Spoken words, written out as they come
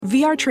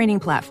VR training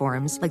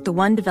platforms, like the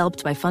one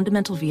developed by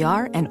Fundamental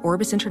VR and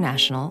Orbis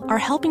International, are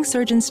helping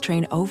surgeons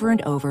train over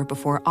and over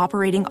before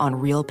operating on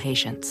real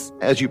patients.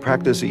 As you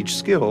practice each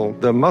skill,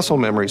 the muscle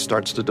memory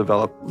starts to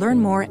develop. Learn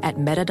more at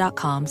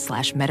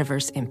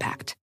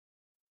meta.com/metaverseimpact.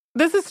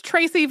 This is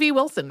Tracy V.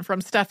 Wilson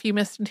from Stuff You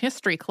Missed in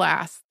History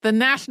class. The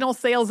national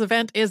sales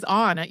event is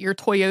on at your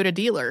Toyota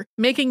dealer,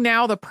 making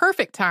now the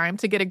perfect time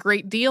to get a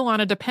great deal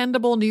on a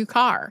dependable new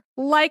car.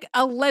 Like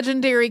a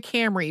legendary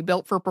Camry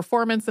built for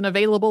performance and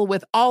available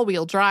with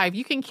all-wheel drive,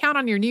 you can count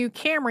on your new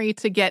Camry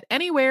to get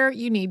anywhere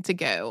you need to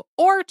go.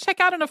 Or check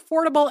out an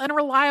affordable and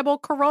reliable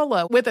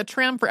Corolla with a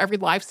trim for every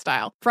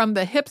lifestyle. From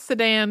the hip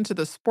sedan to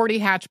the sporty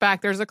hatchback,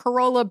 there's a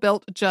Corolla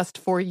built just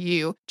for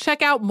you.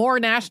 Check out more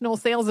national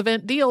sales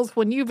event deals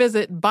when you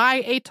visit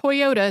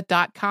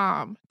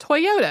buyatoyota.com.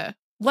 Toyota,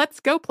 let's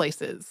go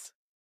places.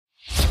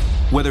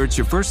 Whether it's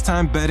your first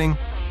time betting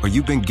or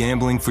you've been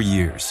gambling for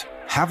years,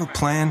 have a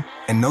plan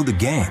and know the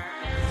game.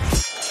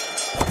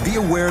 Be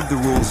aware of the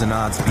rules and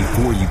odds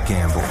before you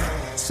gamble.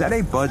 Set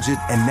a budget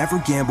and never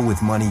gamble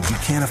with money you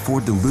can't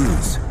afford to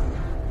lose.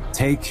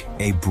 Take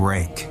a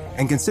break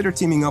and consider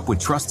teaming up with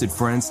trusted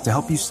friends to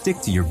help you stick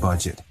to your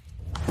budget.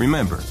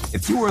 Remember,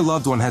 if you or a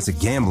loved one has a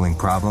gambling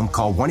problem,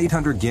 call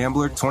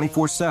 1-800-GAMBLER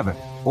 24/7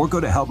 or go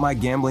to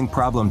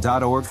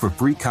helpmygamblingproblem.org for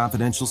free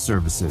confidential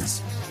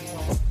services.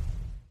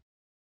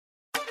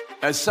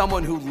 As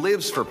someone who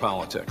lives for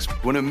politics,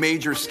 when a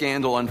major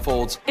scandal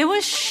unfolds, it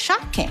was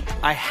shocking.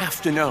 I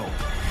have to know,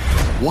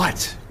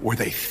 what were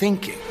they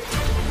thinking?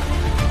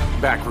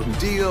 Backroom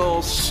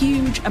deals,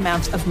 huge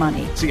amounts of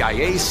money,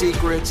 CIA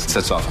secrets,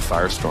 sets off a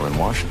firestorm in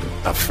Washington,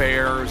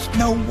 affairs.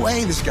 No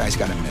way this guy's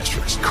got a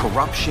mistress.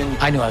 Corruption.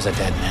 I knew I was a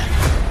dead man.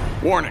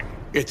 Warning,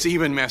 it's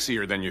even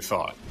messier than you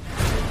thought.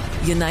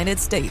 United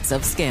States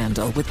of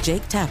Scandal with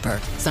Jake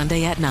Tapper,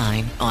 Sunday at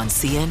 9 on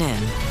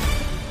CNN.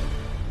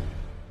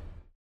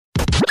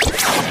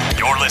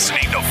 You're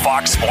listening to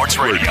Fox Sports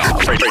Radio.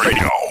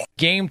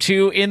 Game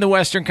 2 in the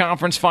Western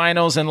Conference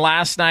Finals, and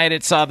last night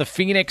it saw the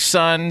Phoenix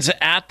Suns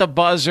at the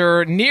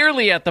buzzer,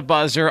 nearly at the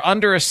buzzer,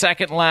 under a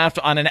second left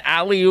on an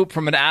alley-oop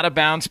from an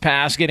out-of-bounds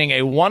pass, getting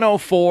a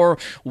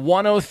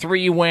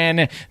 104-103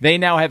 win. They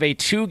now have a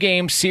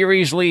 2-game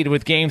series lead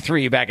with Game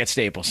 3 back at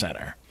Staples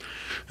Center.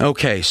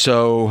 Okay,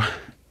 so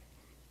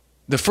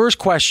the first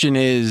question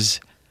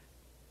is,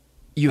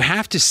 you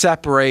have to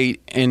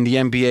separate in the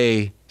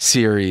NBA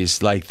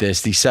series like this,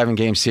 the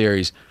 7-game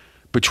series,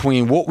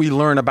 between what we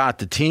learn about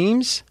the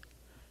teams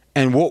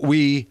and what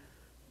we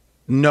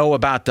know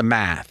about the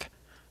math.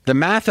 The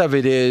math of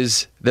it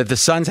is that the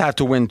Suns have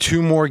to win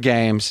 2 more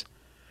games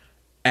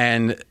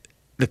and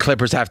the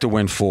Clippers have to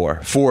win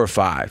 4 or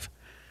 5.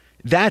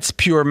 That's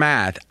pure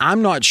math.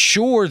 I'm not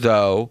sure,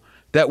 though,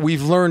 that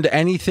we've learned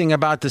anything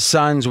about the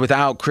Suns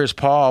without Chris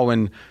Paul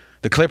and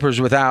the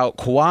Clippers without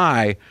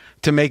Kawhi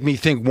to make me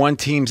think one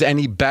team's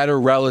any better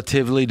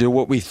relatively to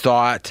what we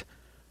thought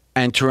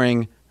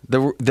entering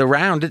the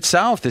round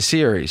itself, the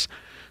series.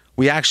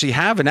 We actually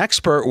have an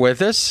expert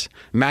with us,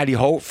 Matty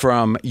Holt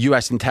from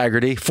U.S.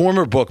 Integrity,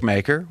 former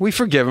bookmaker. We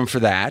forgive him for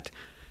that.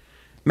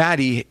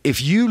 Matty, if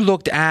you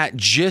looked at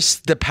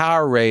just the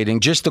power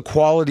rating, just the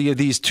quality of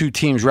these two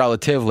teams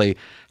relatively,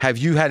 have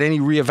you had any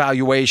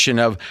reevaluation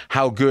of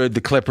how good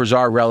the Clippers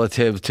are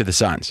relative to the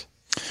Suns?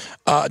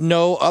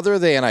 No, other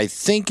than I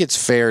think it's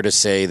fair to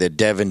say that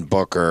Devin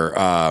Booker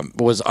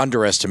was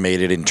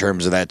underestimated in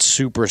terms of that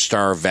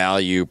superstar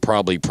value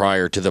probably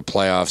prior to the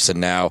playoffs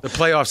and now. The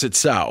playoffs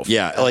itself.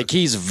 Yeah, like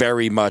he's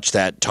very much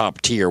that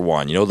top tier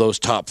one. You know, those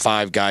top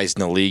 5 guys in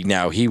the league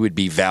now, he would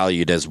be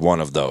valued as one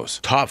of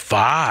those. Top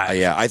 5?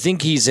 Yeah, I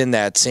think he's in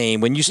that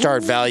same. When you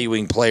start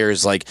valuing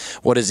players like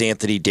what does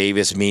Anthony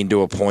Davis mean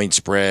to a point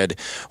spread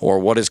or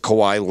what does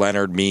Kawhi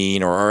Leonard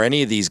mean or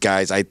any of these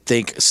guys, I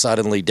think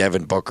suddenly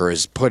Devin Booker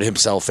has put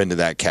himself into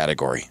that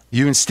category.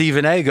 You and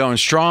Stephen A. going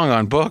strong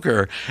on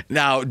Booker.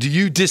 Now, do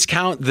you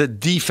discount the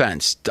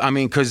defense? I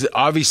mean, because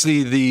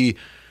obviously the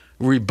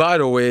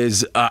rebuttal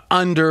is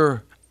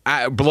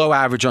below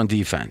average on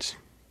defense.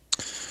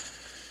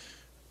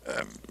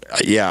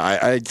 Yeah,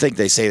 I think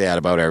they say that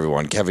about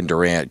everyone. Kevin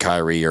Durant,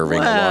 Kyrie Irving.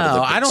 Well, a lot of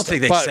the I don't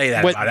think they say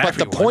that about everyone.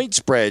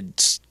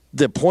 But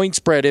the point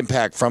spread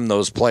impact from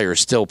those players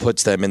still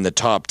puts them in the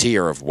top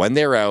tier of when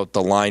they're out,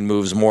 the line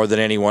moves more than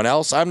anyone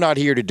else. I'm not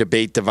here to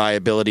debate the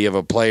viability of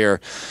a player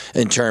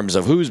in terms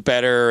of who's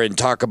better and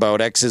talk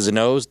about X's and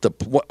O's.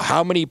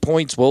 How many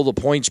points will the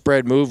point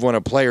spread move when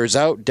a player's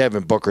out?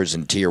 Devin Booker's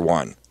in tier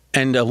 1.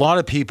 And a lot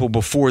of people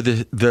before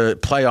the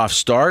playoffs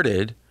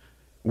started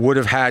would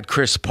have had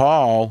Chris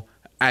Paul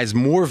as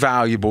more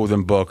valuable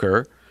than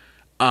Booker.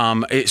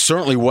 It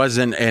certainly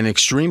wasn't an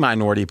extreme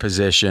minority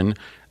position.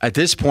 At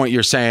this point,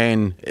 you're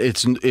saying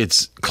it's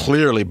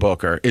clearly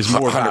Booker is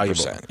more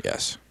valuable.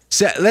 Yes.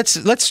 So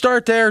let's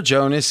start there,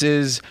 Jonas.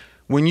 Is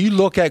when you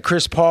look at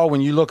Chris Paul,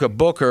 when you look at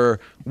Booker,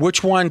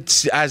 which one,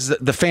 as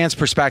the fans'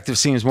 perspective,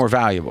 seems more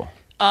valuable?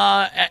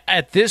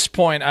 At this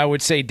point, I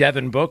would say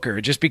Devin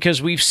Booker, just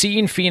because we've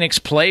seen Phoenix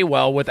play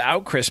well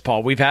without Chris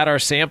Paul. We've had our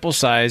sample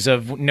size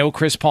of no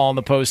Chris Paul in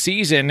the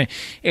postseason,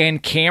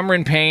 and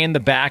Cameron Payne, the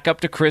backup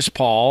to Chris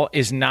Paul,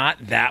 is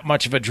not that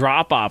much of a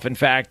drop-off. In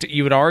fact,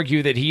 you would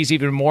argue that he's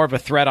even more of a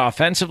threat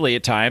offensively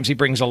at times. He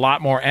brings a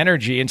lot more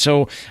energy, and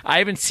so I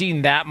haven't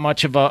seen that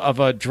much of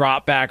a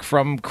drop back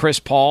from Chris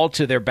Paul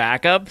to their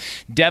backup.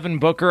 Devin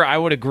Booker, I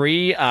would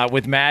agree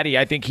with Maddie.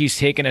 I think he's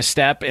taken a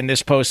step in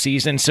this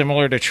postseason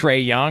similar to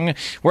Trae Young,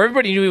 where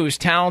everybody knew he was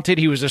talented,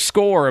 he was a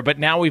scorer, but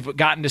now we've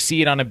gotten to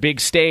see it on a big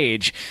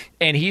stage,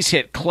 and he's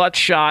hit clutch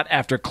shot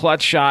after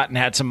clutch shot and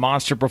had some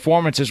monster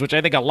performances, which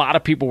I think a lot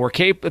of people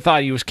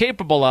thought he was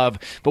capable of,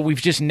 but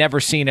we've just never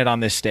seen it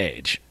on this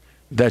stage.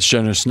 That's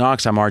Jonas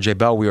Knox. I'm RJ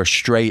Bell. We are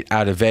straight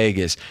out of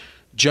Vegas.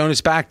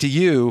 Jonas, back to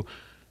you.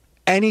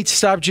 Any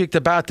subject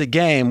about the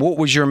game, what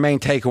was your main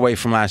takeaway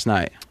from last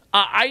night?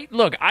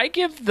 I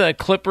give the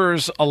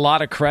Clippers a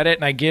lot of credit,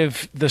 and I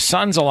give the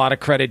Suns a lot of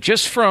credit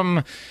just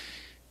from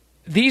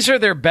these are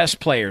their best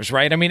players,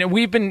 right? I mean,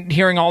 we've been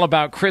hearing all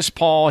about Chris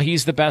Paul.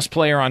 He's the best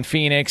player on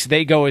Phoenix.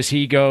 They go as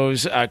he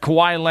goes.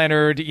 Kawhi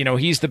Leonard,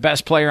 he's the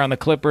best player on the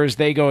Clippers.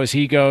 They go as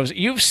he goes.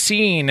 You've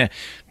seen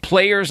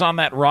players on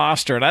that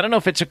roster, and I don't know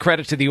if it's a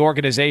credit to the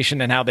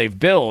organization and how they've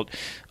built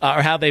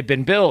or how they've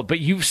been built, but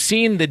you've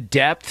seen the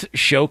depth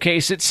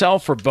showcase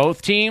itself for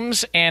both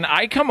teams, and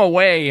I come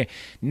away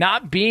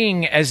not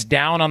being as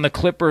down on the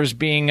Clippers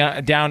being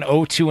down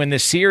 0-2 in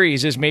this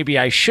series as maybe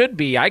I should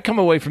be. I come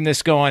away from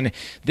this going,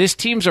 this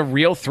team's a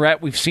real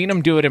threat. We've seen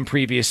them do it in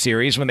previous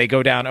series when they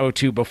go down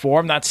 0-2 before.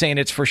 I'm not saying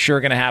it's for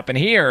sure going to happen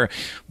here,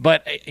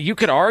 but you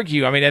could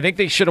argue, I think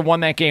they should have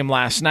won that game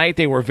last night.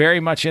 They were very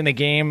much in the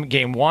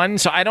game one,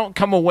 so I don't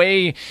come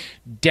away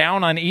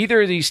down on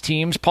either of these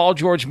teams. Paul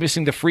George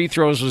missing the free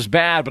throws was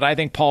bad, but I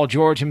think Paul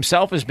George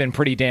himself has been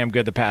pretty damn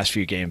good the past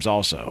few games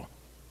also.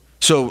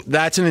 So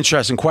that's an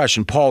interesting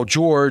question. Paul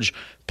George,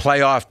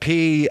 playoff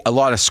P, a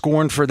lot of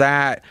scoring for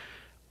that.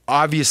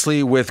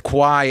 Obviously with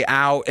Kawhi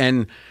out.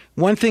 And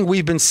one thing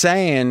we've been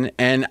saying,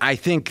 and I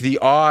think the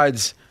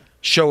odds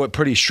show it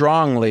pretty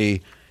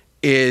strongly,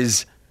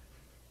 is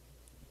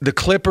the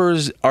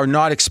Clippers are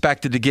not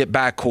expected to get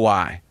back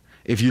Kawhi.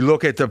 If you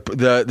look at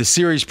the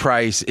series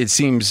price, it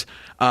seems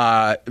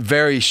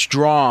very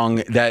strong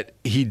that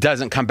he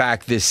doesn't come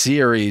back this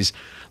series.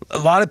 A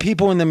lot of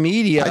people in the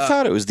media, I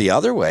thought it was the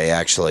other way,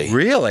 actually.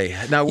 Really?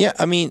 Now, yeah,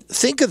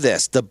 think of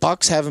this. The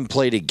Bucks haven't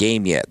played a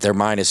game yet. They're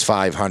minus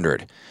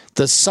 500.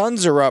 The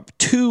Suns are up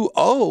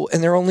 2-0,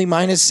 and they're only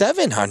minus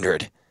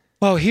 700.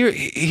 Well,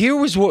 here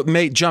was what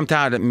jumped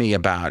out at me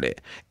about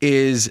it,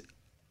 is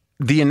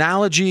the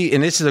analogy,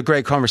 and this is a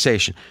great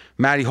conversation.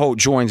 Matty Holt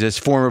joins us,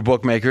 former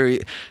bookmaker,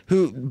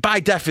 who,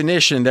 by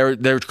definition, they're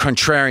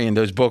contrarian,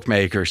 those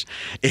bookmakers,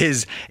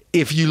 is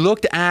if you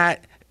looked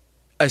at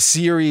a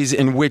series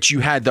in which you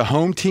had the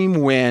home team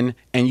win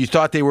and you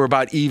thought they were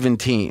about even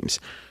teams.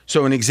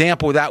 So an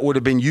example of that would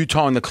have been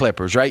Utah and the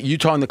Clippers, right?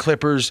 Utah and the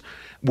Clippers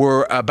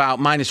were about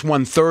minus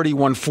 130,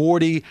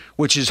 140,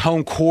 which is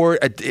home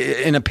court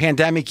in a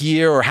pandemic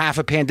year or half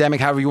a pandemic,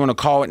 however you want to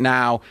call it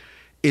now,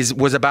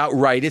 was about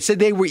right. It said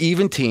they were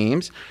even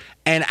teams.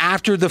 And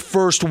after the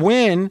first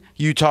win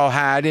Utah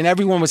had, and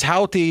everyone was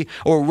healthy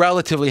or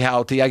relatively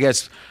healthy, I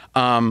guess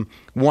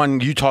one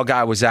Utah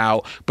guy was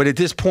out. But at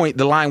this point,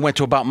 the line went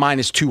to about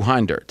minus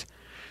 200.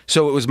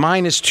 So it was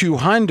minus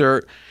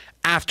 200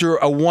 after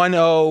a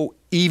 1-0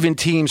 even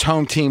teams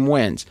home team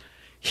wins.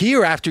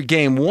 Here, after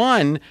game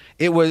one,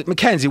 it was,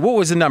 Mackenzie, what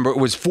was the number? It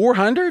was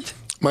 400?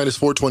 Minus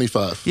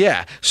 425.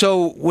 Yeah.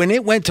 So when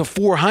it went to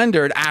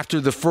 400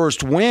 after the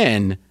first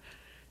win,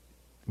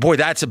 boy,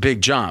 that's a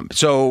big jump.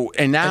 So,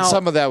 and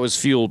some of that was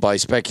fueled by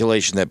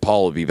speculation that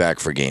Paul would be back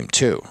for game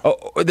two.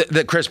 Oh,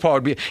 that Chris Paul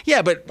would be.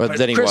 Yeah, but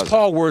then Chris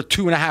Paul worth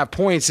 2.5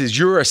 points is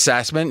your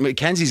assessment.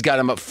 Mackenzie's got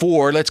him at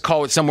 4. Let's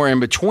call it somewhere in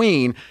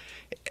between.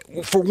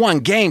 For one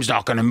game's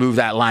not going to move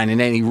that line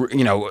in any,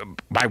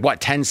 by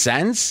what, 10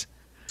 cents?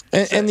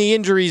 And the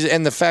injuries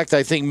and the fact,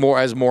 I think,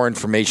 as more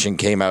information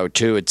came out,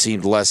 too, it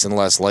seemed less and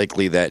less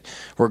likely that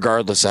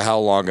regardless of how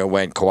long it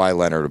went, Kawhi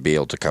Leonard would be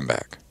able to come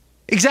back.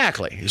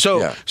 Exactly.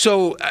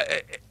 So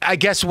I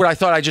guess what I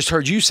thought I just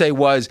heard you say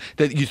was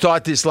that you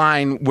thought this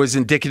line was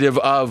indicative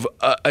of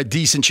a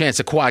decent chance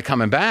of Kawhi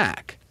coming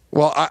back.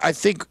 Well, I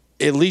think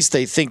at least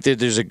they think that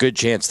there's a good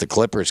chance the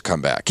Clippers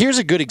come back. Here's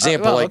a good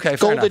example.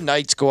 Golden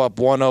Knights go up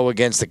 1-0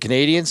 against the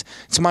Canadians.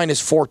 It's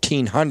minus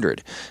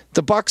 1,400.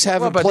 The Bucks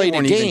haven't played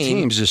a game. Even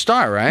teams to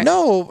start, right?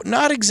 No,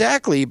 not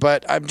exactly.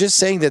 But I'm just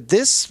saying that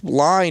this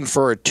line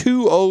for a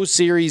 2-0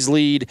 series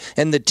lead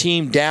and the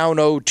team down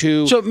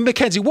 0-2. So,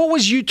 Mackenzie, what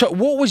was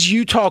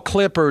Utah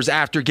Clippers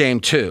after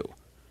game 2?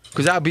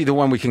 Because that would be the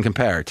one we can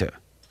compare it to.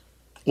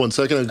 1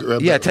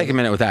 second. Yeah, take a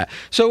minute with that.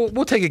 So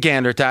we'll take a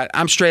gander at that.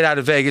 I'm straight out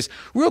of Vegas.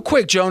 Real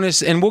quick,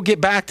 Jonas, and we'll get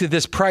back to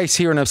this price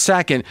here in a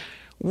second.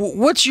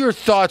 What's your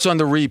thoughts on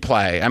the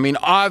replay? I mean,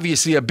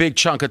 obviously a big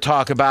chunk of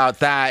talk about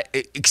that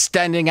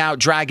extending out,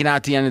 dragging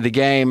out the end of the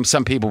game,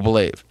 some people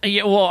believe.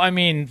 Yeah, well, I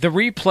mean, the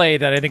replay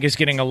that I think is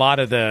getting a lot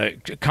of the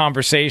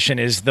conversation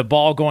is the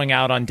ball going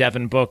out on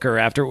Devin Booker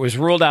after it was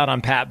ruled out on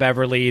Pat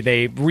Beverly.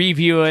 They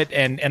review it,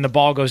 and the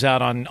ball goes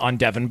out on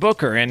Devin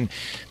Booker. And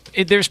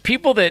there's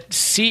people that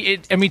see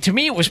it. I mean, to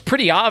me, it was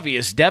pretty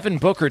obvious. Devin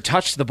Booker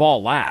touched the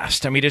ball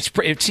last. I mean,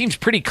 it seems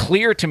pretty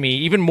clear to me,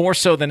 even more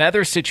so than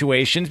other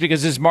situations,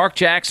 because as Mark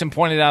Jackson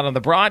pointed out on the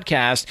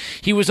broadcast,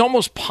 he was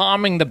almost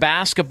palming the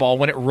basketball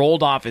when it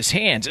rolled off his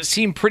hands. It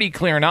seemed pretty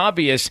clear and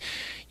obvious,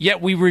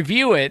 yet we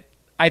review it.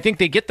 I think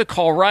they get the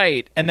call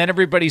right, and then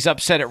everybody's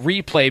upset at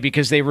replay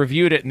because they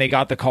reviewed it and they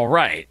got the call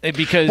right.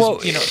 Because,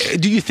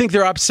 do you think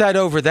they're upset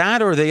over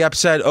that, or are they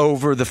upset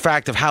over the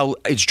fact of how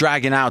it's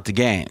dragging out the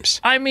games?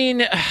 I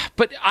mean,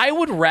 but I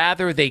would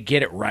rather they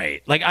get it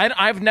right. Like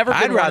I've never.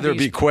 I'd rather it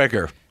be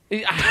quicker.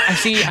 I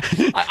see.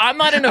 I'm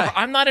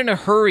not in a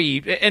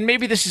hurry, and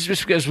maybe this is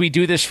just because we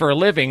do this for a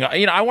living.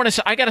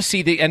 I got to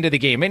see the end of the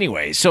game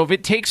anyway. So if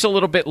it takes a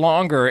little bit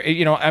longer,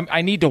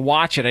 I need to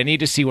watch it. I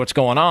need to see what's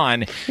going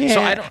on.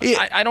 Yeah,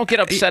 so I don't get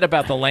upset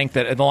about the length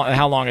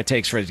how long it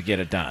takes for it to get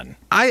it done.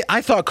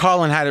 I thought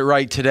Colin had it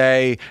right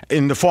today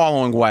in the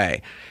following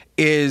way: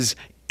 is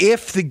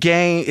if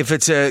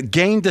it's a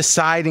game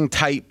deciding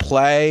type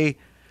play,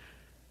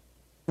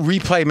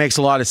 replay makes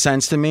a lot of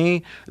sense to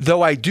me,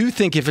 though I do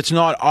think if it's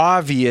not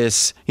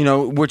obvious,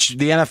 which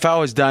the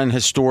NFL has done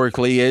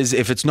historically, is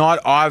if it's not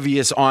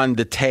obvious on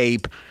the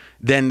tape,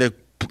 then the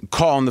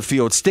call on the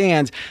field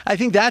stands. I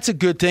think that's a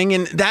good thing,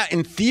 and that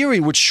in theory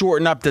would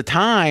shorten up the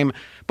time.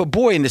 But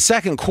boy, in the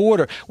second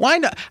quarter, why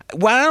not?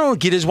 What I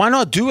don't get is why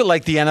not do it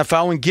like the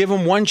NFL and give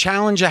them one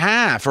challenge a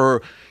half,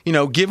 or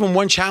give them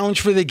one challenge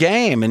for the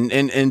game,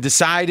 and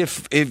decide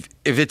if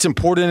it's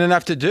important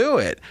enough to do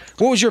it.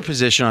 What was your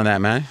position on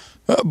that, man?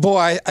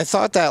 Boy, I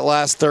thought that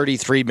last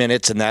 33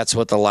 minutes, and that's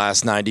what the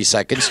last 90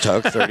 seconds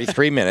took,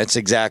 33 minutes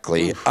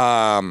exactly.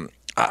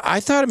 I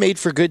thought it made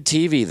for good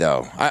TV,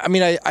 though. I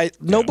mean,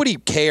 nobody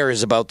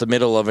cares about the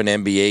middle of an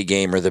NBA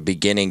game or the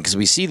beginning because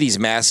we see these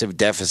massive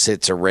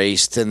deficits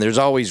erased, and there's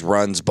always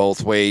runs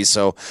both ways.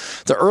 So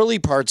the early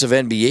parts of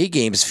NBA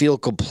games feel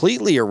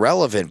completely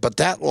irrelevant. But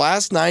that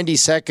last 90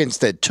 seconds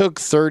that took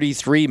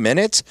 33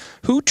 minutes,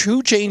 who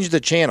changed the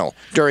channel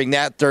during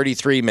that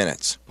 33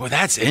 minutes? Well,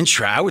 that's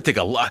interesting. I would think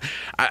a lot.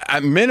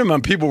 At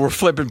minimum, people were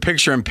flipping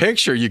picture in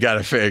picture, you got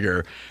to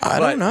figure. I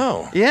don't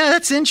know. Yeah,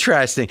 that's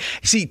interesting.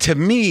 See, to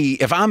me,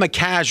 if I'm a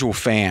casual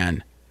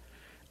fan,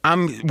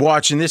 I'm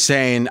watching this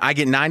saying I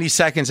get 90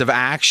 seconds of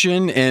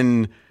action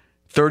in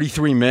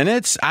 33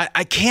 minutes.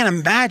 I can't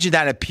imagine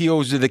that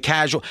appeals to the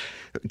casual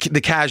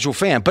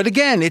fan. But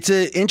again, it's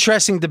an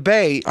interesting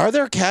debate. Are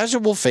there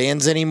casual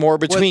fans anymore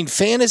between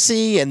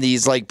fantasy and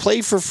these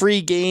play for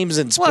free games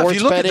and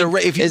sports betting?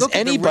 Is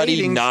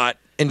anybody not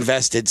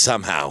invested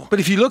somehow? But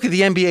if you look at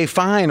the NBA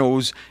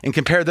Finals and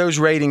compare those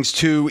ratings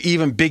to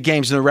even big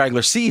games in the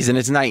regular season,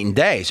 it's night and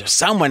day. So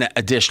someone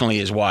additionally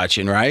is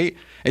watching, right?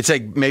 It's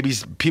like maybe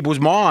people's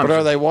moms. But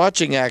are they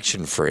watching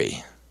action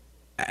free?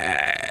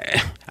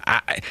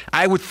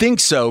 I would think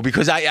so,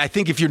 because I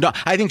think if you're not,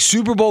 I think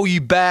Super Bowl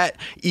you bet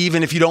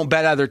even if you don't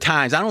bet other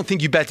times. I don't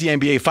think you bet the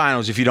NBA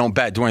Finals if you don't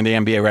bet during the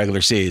NBA regular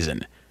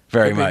season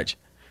very much.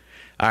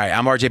 All right,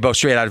 I'm RJ Bo,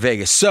 straight out of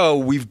Vegas.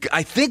 So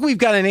I think we've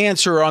got an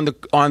answer on the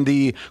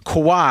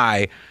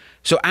Kawhi.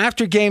 So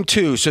after Game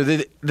 2, so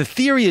the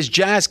theory is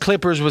Jazz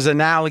Clippers was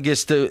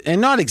analogous to,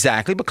 and not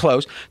exactly, but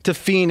close, to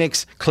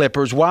Phoenix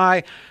Clippers.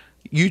 Why?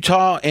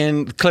 Utah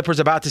and Clippers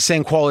about the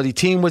same quality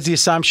team was the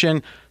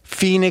assumption.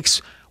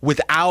 Phoenix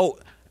without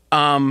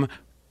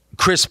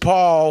Chris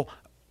Paul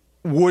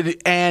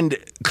and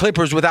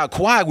Clippers without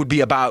Kawhi would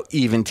be about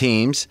even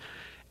teams.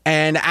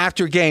 And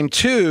after Game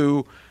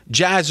 2,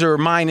 Jazz are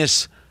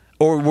minus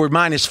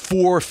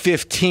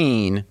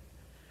 415.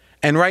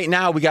 And right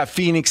now we got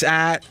Phoenix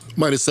at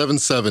minus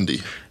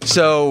 770.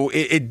 So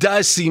it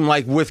does seem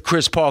like with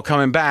Chris Paul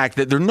coming back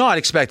that they're not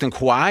expecting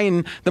Kawhi,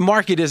 and the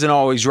market isn't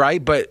always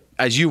right, but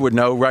as you would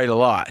know, right a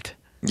lot.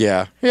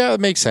 Yeah, that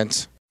makes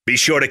sense. Be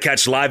sure to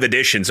catch live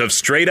editions of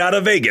Straight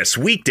Outta Vegas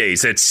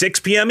weekdays at 6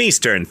 p.m.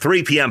 Eastern,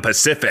 3 p.m.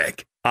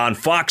 Pacific on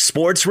Fox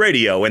Sports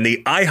Radio and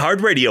the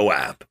iHeartRadio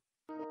app.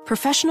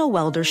 Professional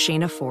welder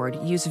Shayna Ford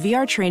used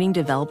VR training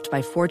developed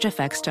by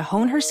ForgeFX to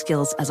hone her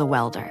skills as a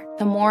welder.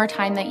 The more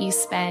time that you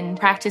spend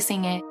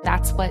practicing it,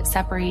 that's what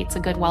separates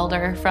a good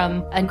welder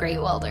from a great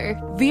welder.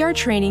 VR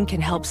training can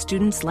help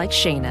students like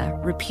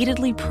Shayna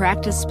repeatedly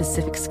practice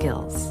specific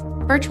skills.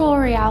 Virtual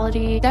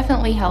reality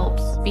definitely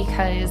helps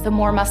because the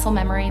more muscle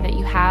memory that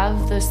you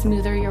have, the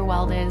smoother your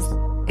weld is.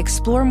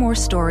 Explore more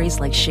stories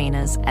like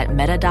Shayna's at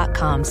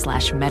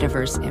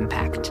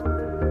meta.com/metaverseimpact.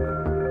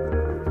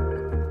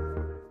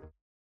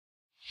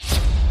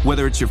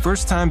 Whether it's your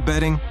first time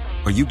betting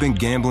or you've been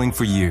gambling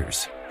for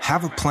years,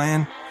 have a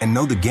plan and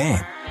know the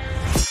game.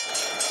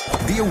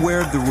 Be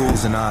aware of the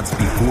rules and odds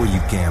before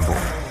you gamble.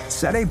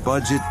 Set a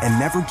budget and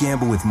never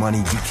gamble with money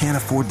you can't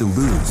afford to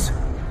lose.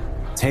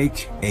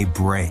 Take a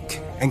break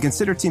And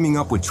consider teaming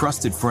up with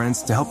trusted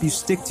friends to help you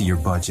stick to your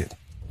budget.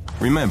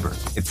 Remember,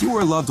 if you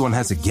or a loved one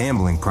has a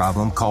gambling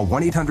problem, call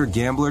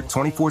 1-800-GAMBLER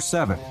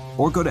 24/7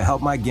 or go to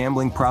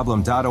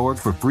helpmygamblingproblem.org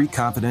for free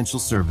confidential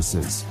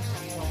services.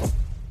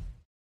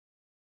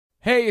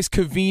 Hey, it's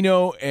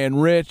Covino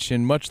and Rich,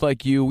 and much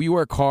like you, we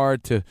work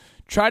hard to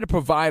try to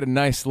provide a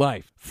nice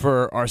life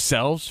for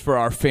ourselves, for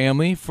our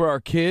family, for our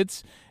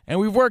kids, and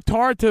we've worked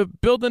hard to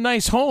build a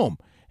nice home.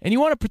 And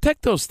you want to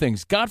protect those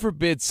things. God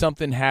forbid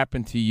something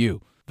happened to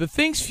you. The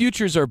things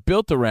futures are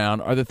built around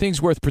are the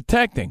things worth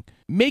protecting.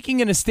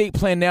 Making an estate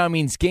plan now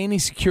means gaining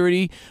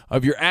security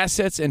of your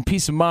assets and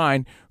peace of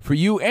mind for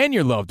you and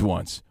your loved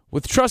ones.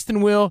 With Trust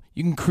and Will,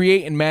 you can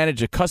create and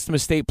manage a custom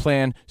estate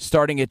plan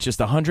starting at just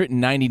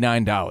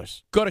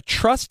 $199. Go to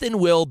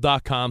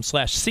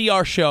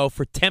trustandwill.com/CRShow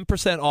for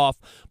 10% off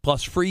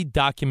plus free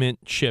document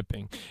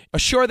shipping.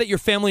 Assure that your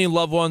family and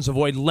loved ones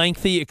avoid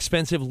lengthy,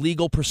 expensive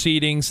legal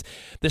proceedings,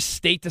 the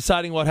state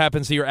deciding what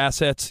happens to your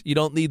assets. You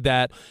don't need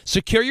that.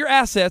 Secure your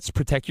assets,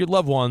 protect your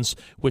loved ones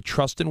with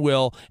Trust and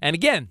Will. And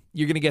again,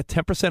 you're going to get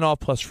 10%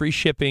 off plus free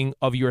shipping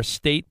of your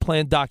estate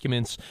plan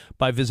documents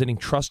by visiting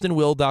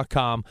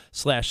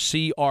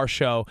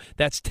trustandwill.com/CRShow.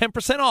 That's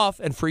 10% off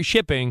and free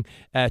shipping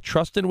at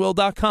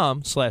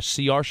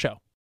trustandwill.com/CRShow.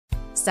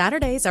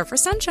 Saturdays are for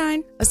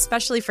sunshine,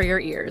 especially for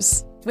your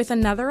ears. With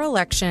another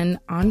election,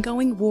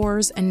 ongoing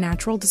wars, and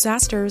natural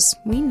disasters,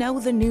 we know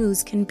the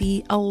news can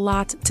be a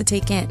lot to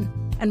take in.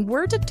 And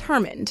we're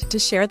determined to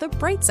share the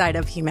bright side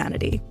of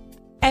humanity.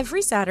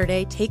 Every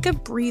Saturday, take a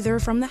breather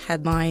from the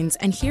headlines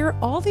and hear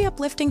all the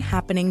uplifting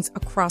happenings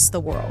across the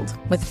world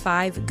with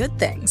 5 Good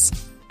Things,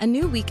 a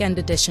new weekend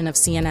edition of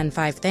CNN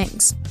 5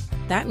 Things.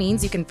 That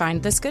means you can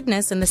find this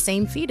goodness in the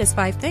same feed as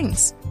 5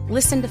 Things.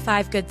 Listen to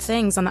 5 Good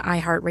Things on the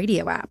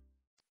iHeartRadio app.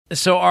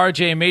 So,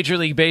 RJ, Major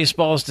League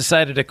Baseball has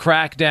decided to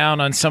crack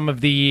down on some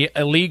of the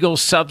illegal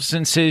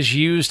substances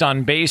used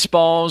on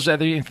baseballs,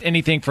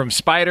 anything from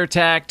spider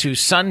tack to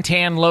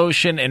suntan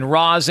lotion and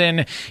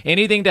rosin,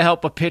 anything to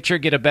help a pitcher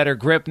get a better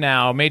grip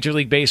now. Major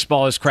League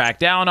Baseball has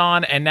cracked down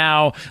on, and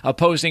now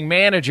opposing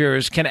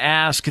managers can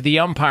ask the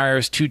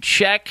umpires to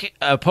check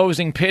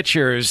opposing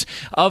pitchers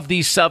of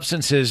these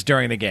substances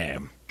during the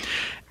game.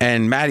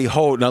 And Matty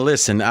Holt, now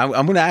listen, I'm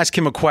going to ask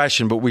him a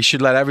question, but we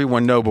should let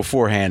everyone know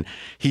beforehand.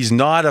 He's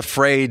not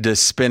afraid to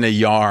spin a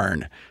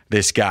yarn,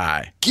 this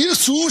guy.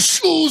 Guess who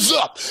shows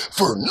up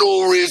for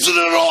no reason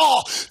at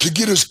all to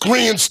get his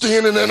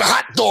grandstanding and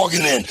hot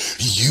dogging in?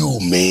 You,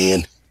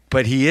 man.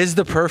 But he is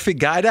the perfect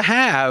guy to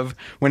have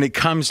when it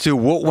comes to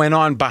what went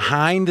on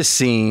behind the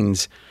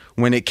scenes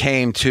when it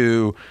came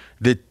to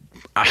the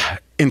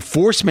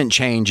enforcement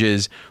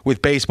changes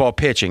with baseball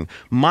pitching.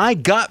 My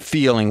gut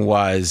feeling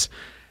was,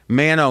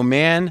 man, oh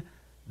man,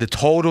 the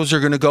totals are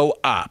going to go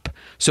up.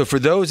 So for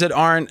those that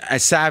aren't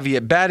as savvy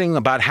at betting,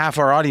 about half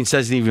our audience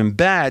doesn't even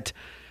bet.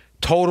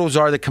 Totals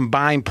are the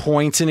combined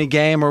points in a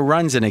game or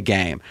runs in a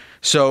game.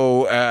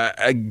 So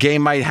a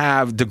game might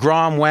have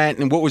DeGrom went,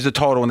 and what was the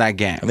total in that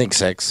game? I think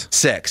 6.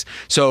 6.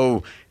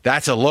 So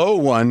that's a low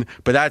one,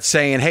 but that's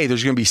saying, hey,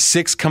 there's going to be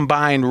 6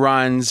 combined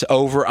runs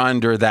over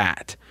under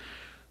that.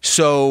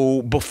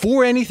 So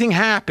before anything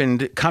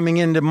happened coming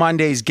into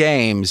Monday's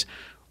games,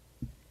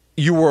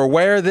 you were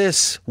aware of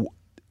this?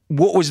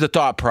 What was the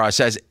thought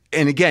process?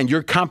 And again,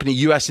 your company,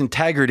 U.S.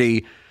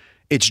 Integrity,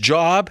 its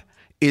job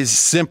is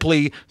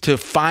simply to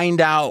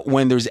find out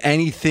when there's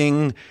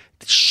anything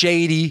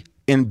shady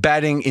in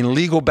betting, in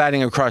legal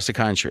betting across the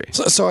country.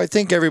 So I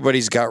think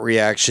everybody's gut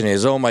reaction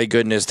is, oh my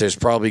goodness, there's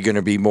probably going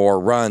to be more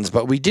runs.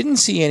 But we didn't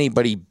see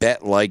anybody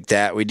bet like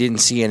that. We didn't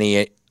see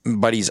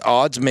anybody's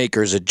odds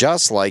makers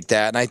adjust like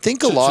that. And I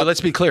think So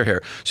let's be clear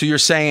here. So you're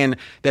saying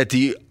that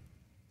the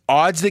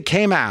odds that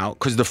came out,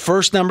 because the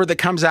first number that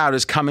comes out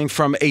is coming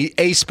from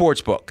a sports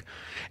book,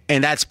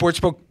 and that sports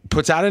book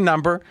puts out a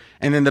number,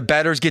 and then the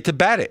bettors get to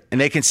bet it, and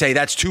they can say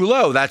that's too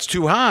low, that's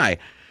too high.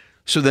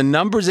 So the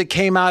numbers that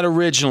came out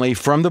originally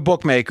from the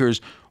bookmakers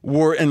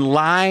were in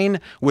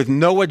line with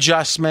no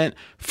adjustment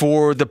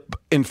for the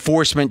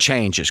enforcement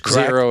changes,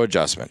 correct? 0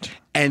 adjustment.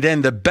 And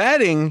then the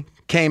betting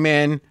came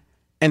in,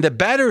 and the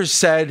bettors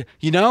said,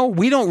 we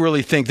don't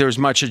really think there's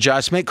much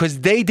adjustment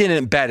because they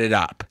didn't bet it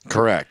up.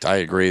 Correct. I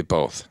agree with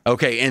both.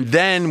 Okay. And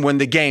then when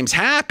the games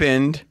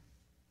happened,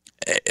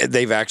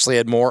 they've actually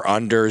had more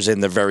unders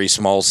in the very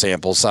small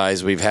sample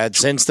size we've had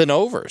since than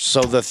overs.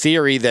 So the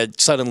theory that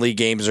suddenly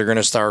games are going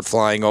to start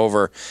flying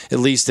over, at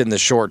least in the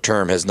short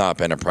term, has not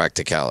been a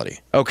practicality.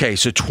 Okay.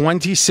 So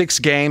 26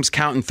 games,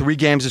 counting 3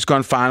 games that's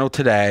gone final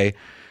today.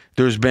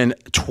 There's been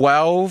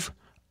 12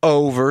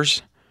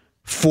 overs,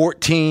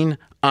 14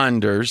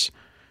 unders,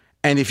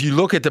 and if you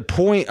look at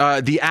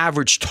the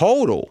average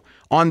total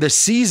on the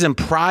season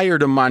prior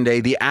to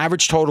Monday, the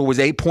average total was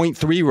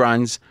 8.3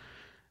 runs.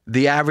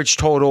 The average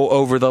total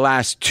over the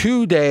last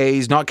 2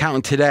 days, not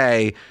counting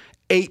today,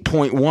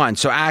 8.1.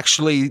 So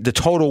actually, the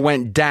total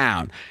went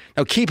down.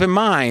 Now, keep in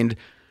mind,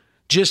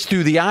 just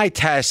through the eye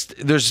test,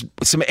 there's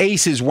some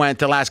aces went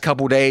the last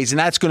couple of days, and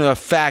that's going to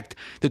affect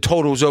the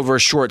totals over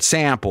a short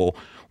sample.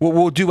 what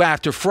we'll do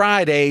after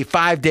Friday,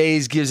 5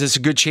 days gives us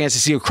a good chance to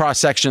see a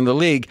cross-section of the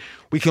league.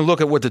 We can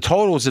look at what the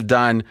totals have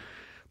done.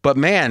 But,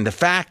 man, the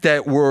fact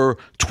that we're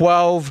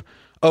 12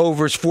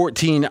 overs,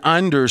 14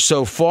 unders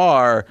so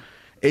far,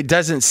 it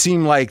doesn't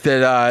seem like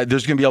that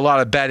there's going to be a lot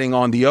of betting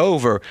on the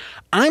over.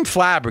 I'm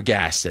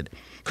flabbergasted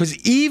because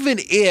even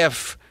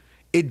if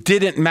it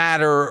didn't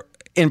matter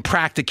in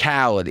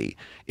practicality,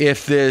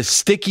 if the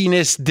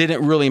stickiness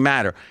didn't really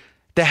matter,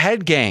 the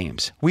head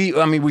games,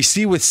 we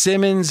see with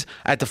Simmons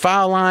at the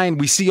foul line,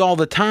 we see all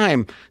the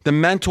time, the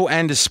mental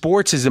end of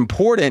sports is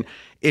important.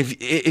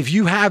 If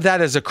you have that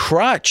as a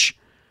crutch,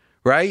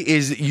 right,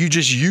 is you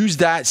just use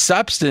that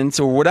substance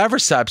or whatever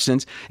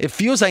substance, it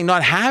feels like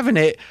not having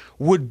it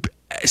would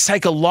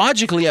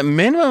psychologically at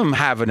minimum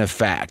have an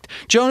effect.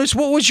 Jonas,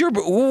 what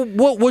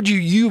would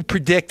you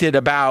predicted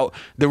about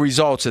the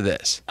results of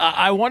this?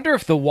 I wonder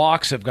if the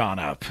walks have gone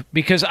up,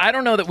 because I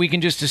don't know that we can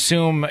just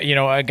assume,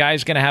 a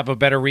guy's going to have a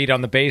better read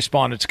on the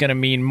baseball and it's going to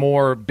mean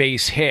more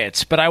base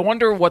hits. But I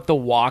wonder what the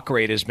walk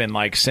rate has been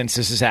like since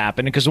this has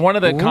happened, because one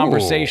of the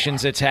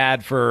conversations it's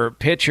had for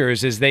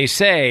pitchers is they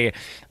say,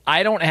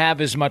 I don't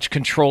have as much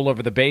control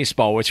over the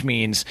baseball, which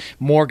means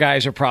more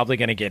guys are probably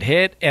going to get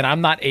hit, and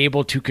I'm not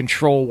able to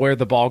control where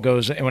the ball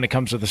goes when it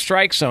comes to the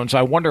strike zone. So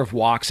I wonder if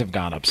walks have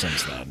gone up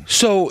since then.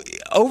 So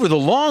over the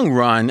long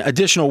run,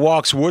 additional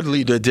walks would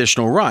lead to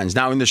additional runs.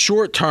 Now, in the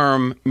short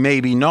term,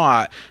 maybe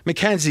not.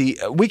 Mackenzie,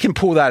 we can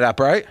pull that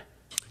up, right?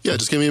 Yeah,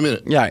 just give me a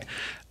minute. Yeah.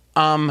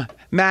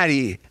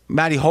 Matty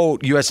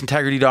Holt,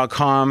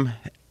 usintegrity.com.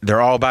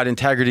 They're all about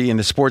integrity in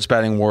the sports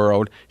betting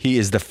world. He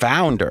is the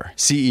founder,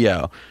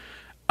 CEO.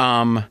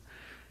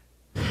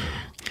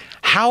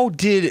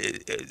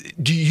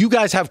 Do you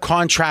guys have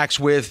contracts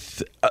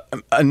with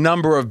a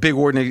number of big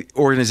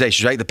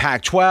organizations, right? The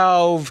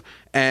Pac-12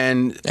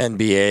 and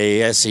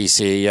NBA,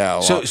 SEC, yeah.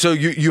 So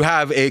you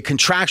have a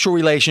contractual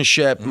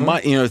relationship,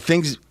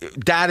 things,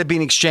 data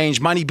being exchanged,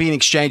 money being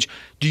exchanged.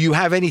 Do you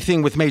have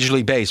anything with Major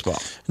League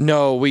Baseball?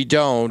 No, we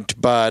don't.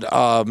 But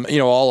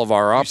all of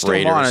our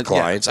operators,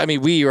 clients. Yeah. I mean,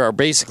 we are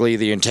basically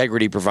the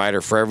integrity provider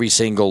for every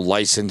single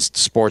licensed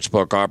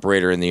sportsbook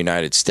operator in the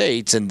United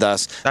States, and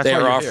thus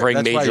they're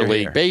offering Major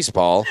League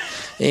Baseball,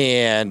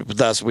 and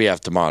thus we have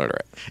to monitor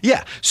it.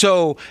 Yeah.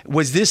 So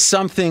was this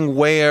something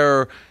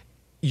where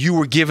you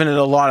were giving it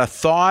a lot of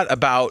thought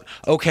about,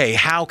 okay,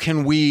 how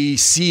can we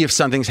see if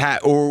something's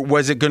or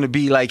was it going to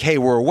be like, hey,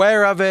 we're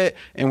aware of it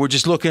and we're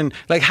just looking,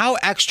 like, how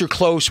extra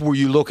close were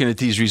you looking at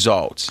these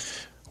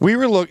results? We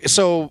were looking,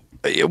 so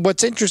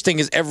what's interesting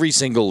is every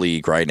single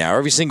league right now,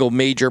 every single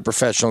major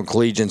professional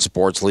collegiate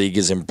sports league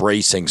is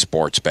embracing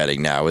sports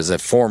betting now as a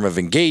form of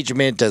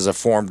engagement, as a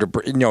form to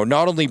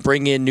not only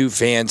bring in new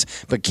fans,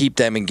 but keep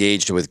them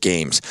engaged with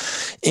games.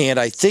 And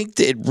I think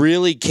that it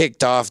really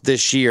kicked off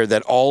this year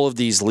that all of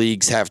these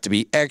leagues have to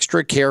be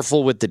extra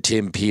careful with the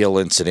Tim Peel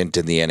incident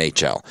in the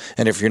NHL.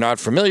 And if you're not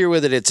familiar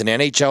with it, it's an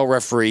NHL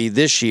referee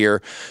this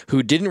year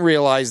who didn't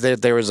realize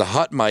that there was a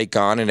hot mic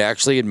on and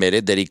actually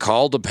admitted that he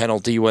called a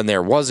penalty when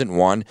there wasn't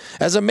one,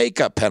 as a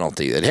makeup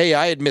penalty, that, hey,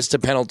 I had missed a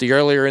penalty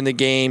earlier in the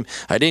game.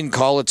 I didn't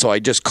call it, so I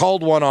just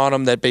called one on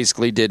him that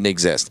basically didn't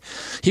exist.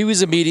 He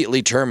was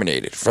immediately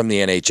terminated from the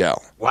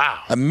NHL.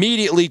 Wow.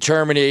 Immediately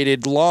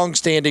terminated,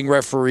 long-standing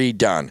referee,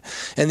 done.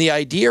 And the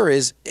idea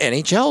is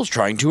NHL is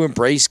trying to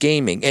embrace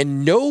gaming,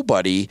 and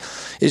nobody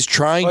is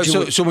trying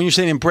to... So when you're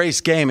saying embrace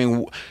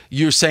gaming,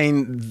 you're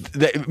saying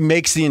that it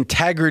makes the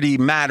integrity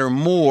matter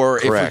more.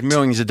 Correct. If there's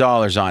millions of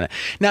dollars on it.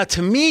 Now,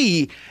 to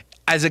me,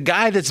 as a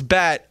guy that's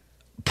bet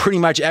pretty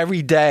much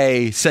every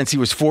day since he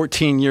was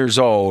 14 years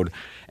old,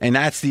 and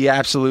that's the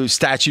absolute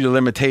statute of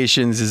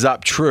limitations is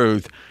up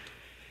truth,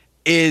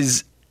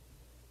 is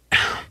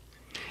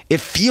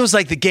it feels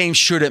like the game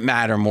shouldn't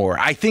matter more.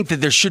 I think that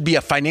there should be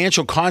a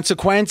financial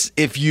consequence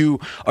if you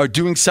are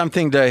doing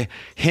something to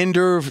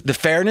hinder the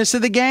fairness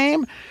of the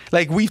game.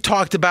 Like we've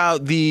talked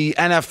about the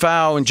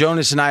NFL, and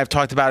Jonas and I have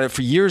talked about it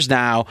for years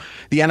now,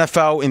 the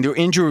NFL in their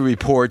injury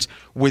reports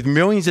with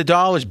millions of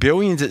dollars,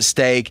 billions at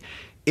stake.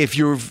 If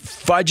you're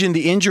fudging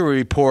the injury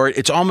report,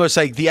 it's almost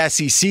like the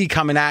SEC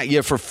coming at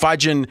you for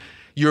fudging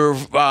your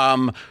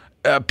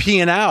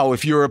P&L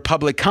if you're a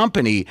public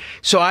company.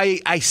 So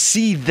I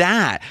see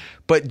that.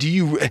 But do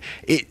you?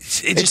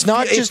 It's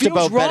not just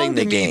about betting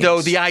the games,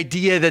 though. The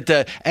idea that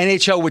the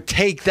NHL would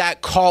take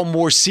that call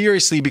more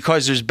seriously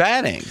because there's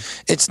betting.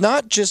 It's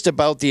not just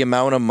about the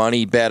amount of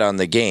money bet on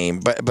the game,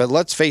 but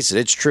let's face it,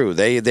 it's true.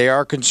 They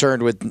are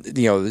concerned with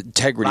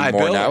integrity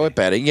liability more now at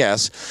betting,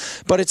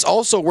 yes. But it's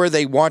also where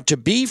they want to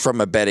be from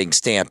a betting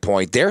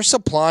standpoint. They're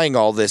supplying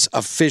all this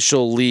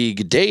official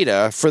league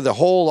data for the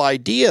whole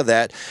idea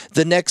that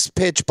the next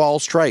pitch, ball,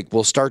 strike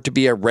will start to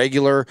be a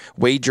regular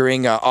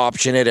wagering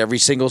option at every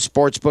single sport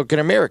sports book in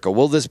America.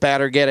 Will this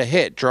batter get a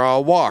hit, draw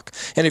a walk?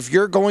 And if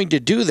you're going to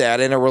do that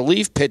and a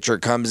relief pitcher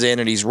comes in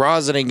and he's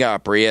rosining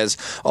up or he has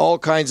all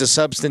kinds of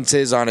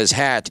substances on his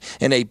hat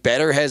and a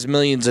bettor has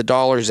millions of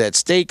dollars at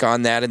stake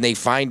on that and they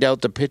find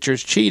out the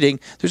pitcher's cheating,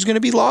 there's going to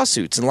be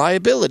lawsuits and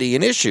liability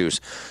and issues.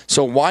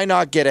 So why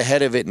not get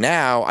ahead of it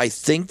now? I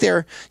think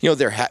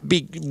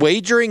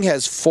wagering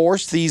has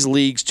forced these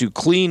leagues to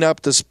clean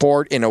up the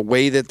sport in a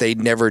way that they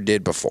never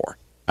did before.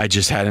 I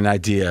just had an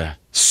idea.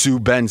 Sue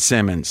Ben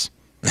Simmons.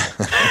 I'm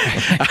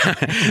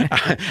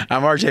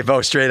RJ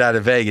Vo, straight out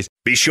of Vegas.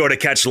 Be sure to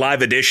catch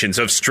live editions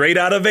of Straight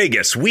Out of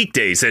Vegas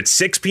weekdays at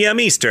 6 p.m.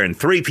 Eastern,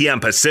 3 p.m.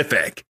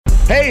 Pacific.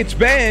 Hey, it's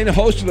Ben,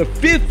 host of the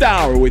Fifth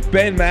Hour with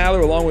Ben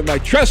Maller, along with my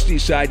trusty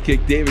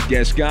sidekick, David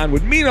Gascon.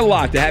 Would mean a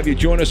lot to have you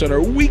join us on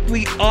our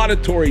weekly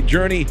auditory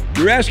journey.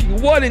 You're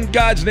asking, what in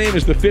God's name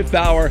is the Fifth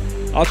Hour?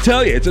 I'll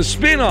tell you, it's a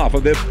spin-off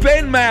of the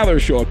Ben Maller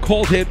Show, a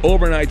cult hit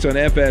overnights on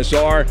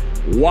FSR.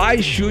 Why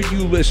should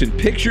you listen?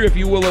 Picture, if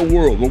you will, a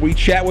world where we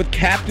chat with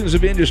captains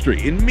of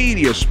industry in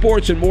media,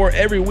 sports, and more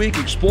every week.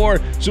 Explore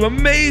some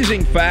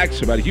amazing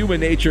facts about human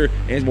nature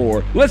and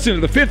more. Listen to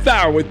the Fifth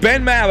Hour with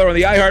Ben Maller on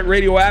the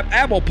iHeartRadio app,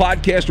 Apple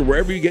Podcast, or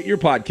wherever you get your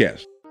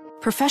podcasts.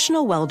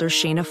 Professional welder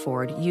Shayna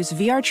Ford used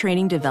VR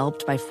training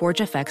developed by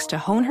ForgeFX to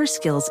hone her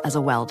skills as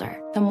a welder.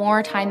 The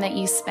more time that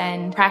you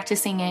spend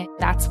practicing it,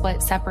 that's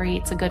what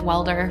separates a good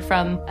welder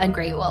from a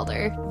great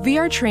welder.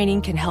 VR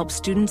training can help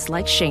students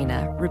like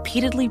Shayna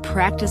repeatedly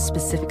practice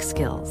specific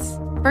skills.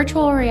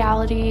 Virtual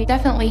reality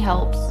definitely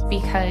helps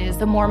because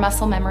the more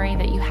muscle memory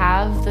that you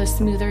have, the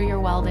smoother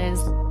your weld is.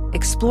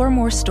 Explore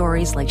more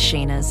stories like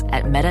Shayna's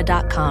at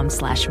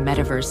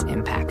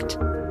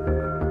meta.com/metaverseimpact.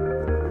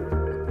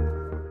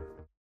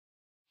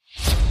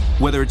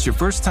 Whether it's your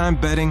first time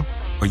betting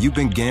or you've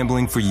been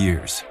gambling for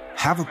years,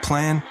 have a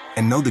plan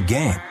and know the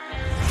game.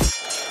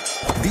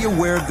 Be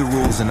aware of the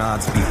rules and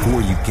odds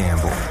before you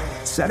gamble.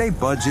 Set a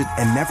budget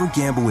and never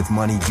gamble with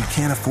money you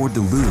can't afford to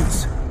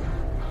lose.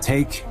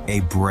 Take a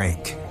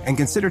break and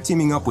consider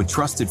teaming up with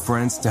trusted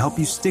friends to help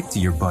you stick to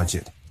your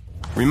budget.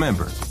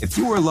 Remember, if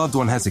you or a loved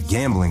one has a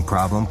gambling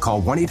problem,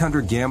 call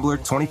 1-800-GAMBLER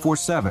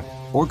 24/7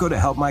 or go to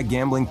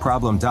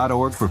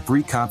helpmygamblingproblem.org for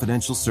free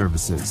confidential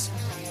services.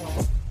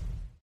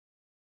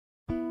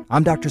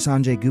 I'm Dr.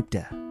 Sanjay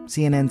Gupta,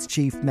 CNN's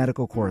chief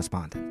medical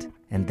correspondent,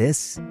 and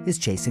this is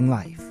Chasing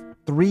Life.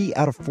 3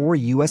 out of 4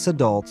 U.S.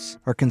 adults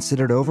are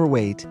considered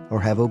overweight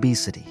or have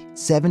obesity.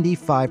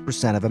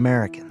 75% of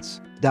Americans.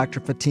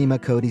 Dr. Fatima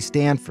Cody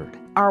Stanford.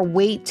 Our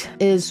weight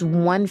is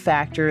one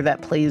factor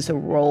that plays a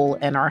role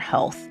in our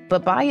health,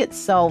 but by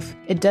itself,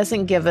 it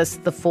doesn't give us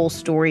the full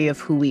story of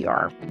who we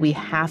are. We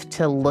have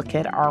to look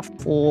at our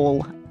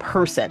full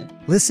person.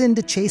 Listen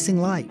to Chasing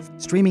Life,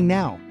 streaming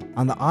now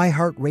on the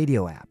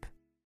iHeartRadio app.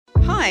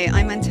 Hi,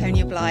 I'm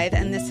Antonia Blythe,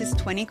 and this is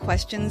 20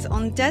 Questions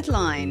on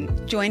Deadline.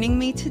 Joining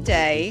me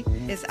today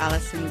is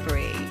Alison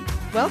Brie.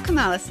 Welcome,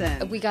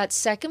 Alison. We got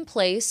second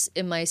place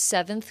in my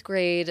 7th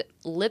grade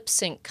lip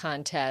sync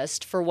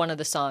contest for one of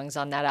the songs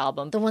on that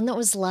album. The one that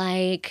was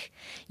like,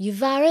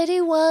 "You've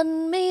already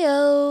won me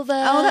over."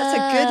 Oh, that's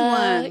a good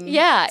one.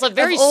 Yeah. It's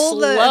very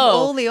slow. Of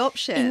all the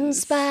options. In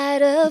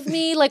spite of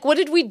me. Like, what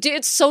did we do?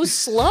 It's so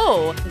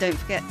slow. Don't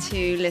forget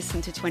to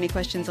listen to 20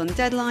 Questions on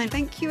Deadline.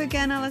 Thank you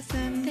again,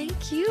 Alison.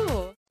 Thank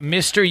you.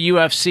 Mr.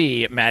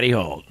 UFC, Matty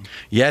Holt.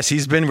 Yes,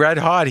 he's been red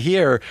hot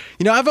here.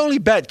 You know, I've only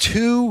bet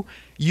 2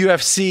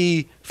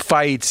 UFC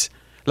fights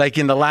like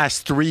in the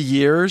last 3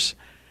 years,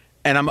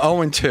 and I'm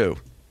 0-2.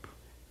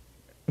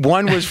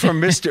 One was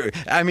from Mr.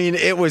 I mean,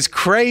 it was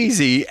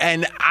crazy,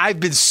 and I've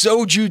been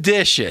so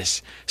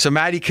judicious. So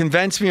Maddie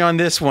convinced me on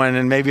this one,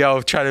 and maybe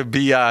I'll try to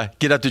be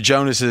get up to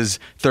Jonas's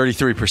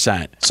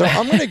 33%. So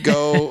I'm going to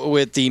go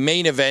with the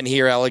main event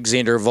here,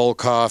 Alexander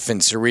Volkov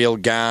and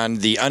Ciryl Gane,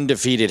 the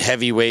undefeated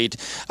heavyweight.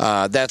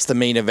 That's the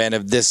main event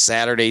of this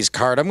Saturday's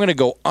card. I'm going to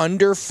go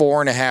under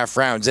 4.5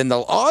 rounds, and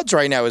the odds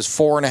right now is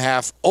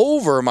 4.5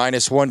 over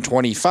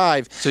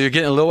 -125. So you're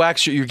getting a little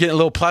extra. You're getting a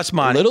little plus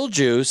money, little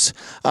juice,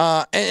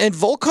 and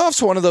Volkov's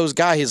one of those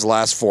guys. His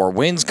last 4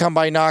 wins come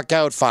by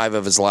knockout. 5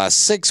 of his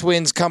last 6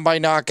 wins come by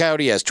knockout.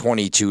 He has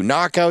 22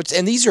 knockouts,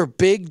 and these are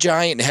big,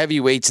 giant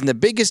heavyweights. And the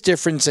biggest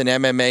difference in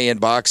MMA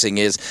and boxing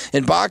is,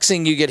 in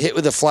boxing, you get hit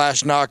with a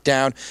flash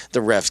knockdown.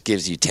 The ref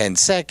gives you 10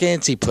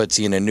 seconds. He puts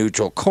you in a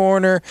neutral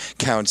corner,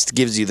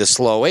 gives you the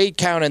slow 8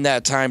 count, and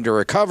that time to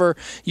recover.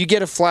 You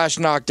get a flash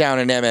knockdown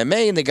in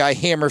MMA, and the guy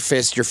hammer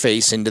fists your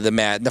face into the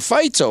mat, and the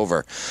fight's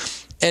over.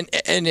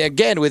 And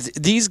again, with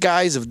these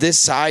guys of this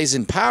size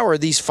and power,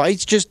 these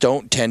fights just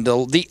don't tend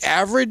to. The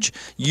average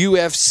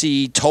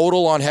UFC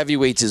total on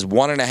heavyweights is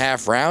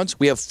 1.5 rounds.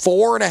 We have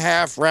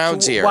 4.5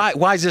 rounds here.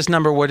 Why is this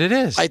number what it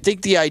is? I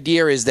think the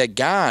idea is that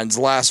Gane's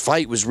last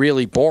fight was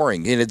really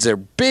boring, and it's a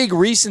big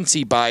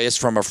recency bias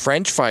from a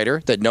French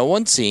fighter that no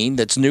one's seen,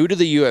 that's new to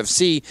the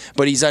UFC,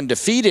 but he's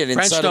undefeated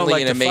and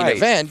suddenly in a main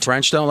event.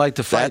 French don't like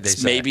to fight.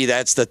 Maybe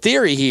that's the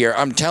theory here.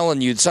 I'm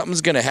telling you, something's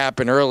going to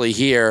happen early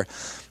here.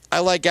 I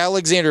like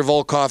Alexander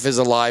Volkov as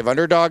a live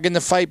underdog in the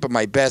fight, but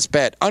my best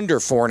bet, under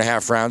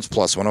 4.5 rounds,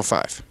 plus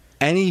 105.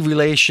 Any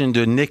relation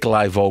to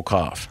Nikolai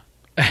Volkov?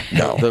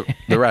 No.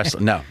 The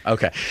wrestler? No.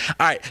 Okay.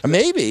 All right.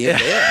 Maybe.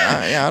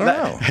 Yeah, I don't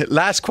know.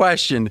 Last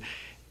question.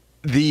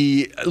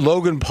 The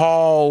Logan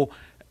Paul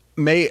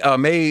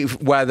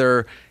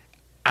Mayweather,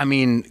 I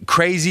mean,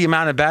 crazy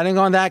amount of betting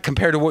on that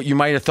compared to what you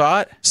might have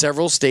thought?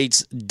 Several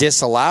states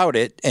disallowed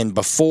it, and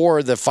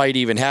before the fight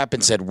even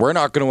happened, said, we're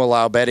not going to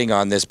allow betting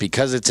on this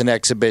because it's an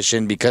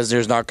exhibition, because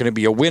there's not going to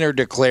be a winner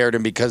declared,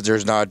 and because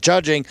there's not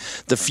judging.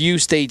 The few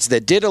states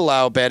that did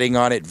allow betting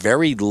on it,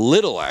 very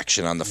little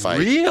action on the fight.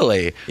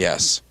 Really?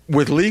 Yes.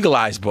 With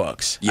legalized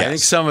books. Yes. I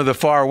think some of the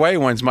faraway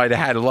ones might have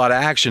had a lot of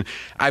action.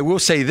 I will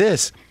say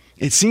this.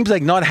 It seems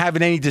like not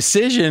having any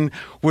decision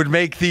would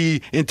make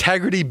the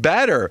integrity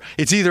better.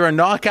 It's either a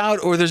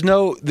knockout or there's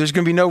going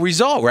to be no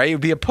result, right? It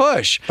would be a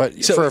push.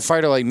 But for a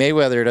fighter like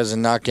Mayweather, it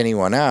doesn't knock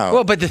anyone out.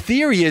 Well, but the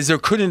theory is there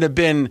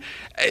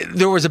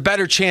was a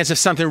better chance of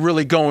something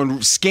really going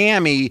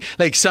scammy,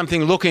 like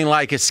something looking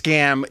like a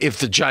scam if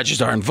the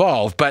judges are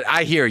involved. But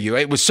I hear you.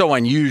 It was so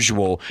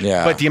unusual.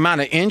 Yeah. But the amount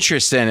of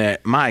interest in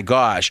it, my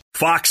gosh.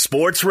 Fox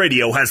Sports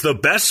Radio has the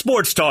best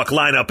sports talk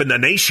lineup in the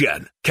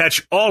nation.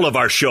 Catch all of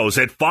our shows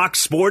at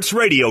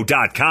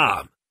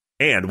foxsportsradio.com.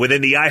 And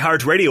within the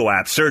iHeartRadio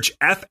app, search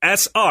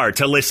FSR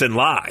to listen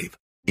live.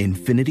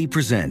 Infiniti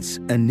presents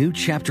a new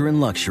chapter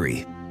in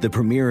luxury, the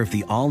premiere of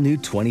the all-new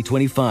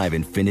 2025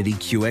 Infiniti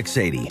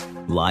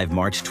QX80, live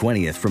March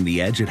 20th from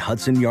the Edge at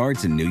Hudson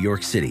Yards in New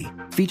York City,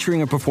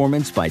 featuring a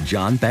performance by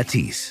John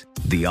Batiste.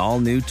 The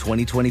all-new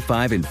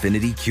 2025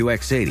 Infiniti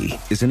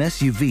QX80 is an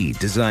SUV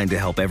designed to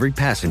help every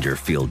passenger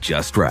feel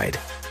just right.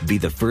 Be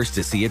the first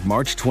to see it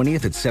March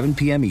 20th at 7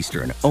 p.m.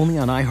 Eastern, only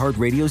on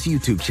iHeartRadio's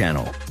YouTube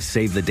channel.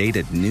 Save the date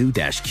at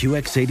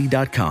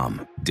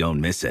new-QX80.com. Don't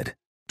miss it.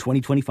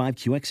 2025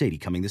 QX80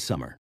 coming this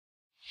summer.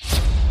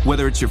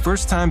 Whether it's your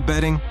first time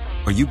betting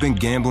or you've been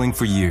gambling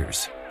for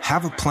years,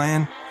 have a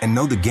plan and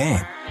know the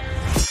game.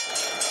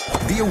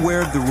 Be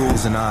aware of the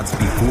rules and odds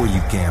before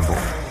you gamble.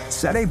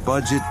 Set a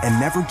budget and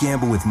never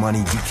gamble with money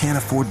you can't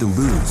afford to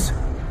lose.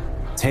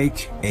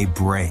 Take a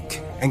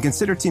break and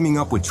consider teaming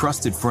up with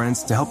trusted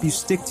friends to help you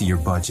stick to your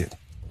budget.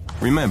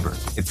 Remember,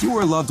 if you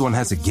or a loved one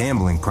has a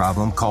gambling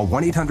problem, call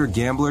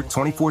 1-800-GAMBLER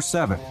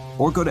 24/7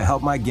 or go to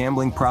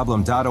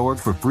helpmygamblingproblem.org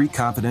for free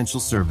confidential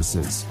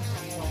services.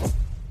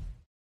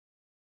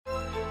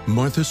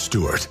 Martha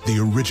Stewart, the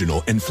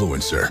original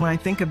influencer. When I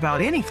think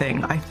about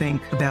anything, I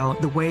think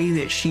about the way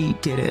that she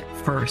did it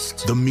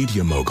first. The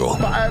media mogul.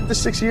 5 to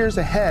 6 years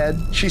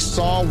ahead, she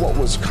saw what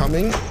was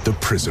coming. The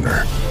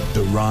prisoner.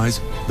 The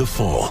rise, the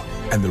fall,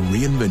 and the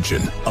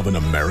reinvention of an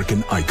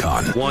American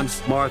icon.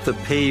 Once Martha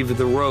paved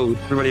the road,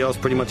 everybody else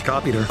pretty much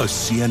copied her. A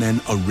CNN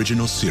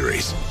original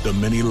series, The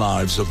Many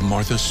Lives of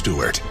Martha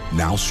Stewart,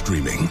 now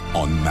streaming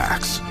on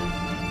Max.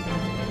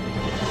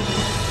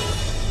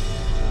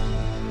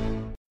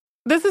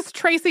 This is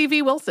Tracy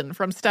V. Wilson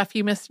from Stuff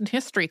You Missed in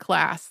History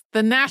class.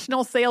 The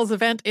national sales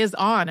event is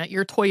on at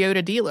your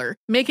Toyota dealer,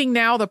 making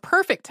now the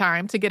perfect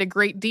time to get a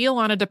great deal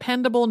on a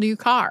dependable new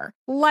car.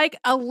 Like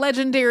a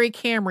legendary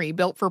Camry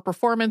built for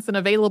performance and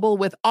available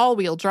with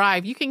all-wheel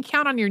drive, you can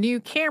count on your new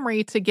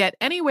Camry to get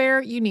anywhere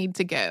you need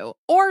to go.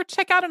 Or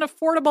check out an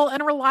affordable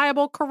and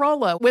reliable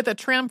Corolla with a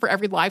trim for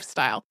every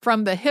lifestyle.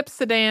 From the hip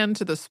sedan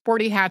to the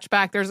sporty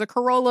hatchback, there's a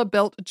Corolla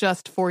built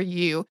just for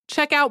you.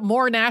 Check out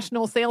more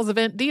national sales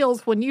event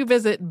deals when you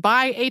visit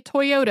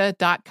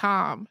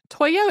buyatoyota.com.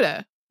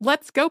 Toyota,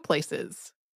 let's go places.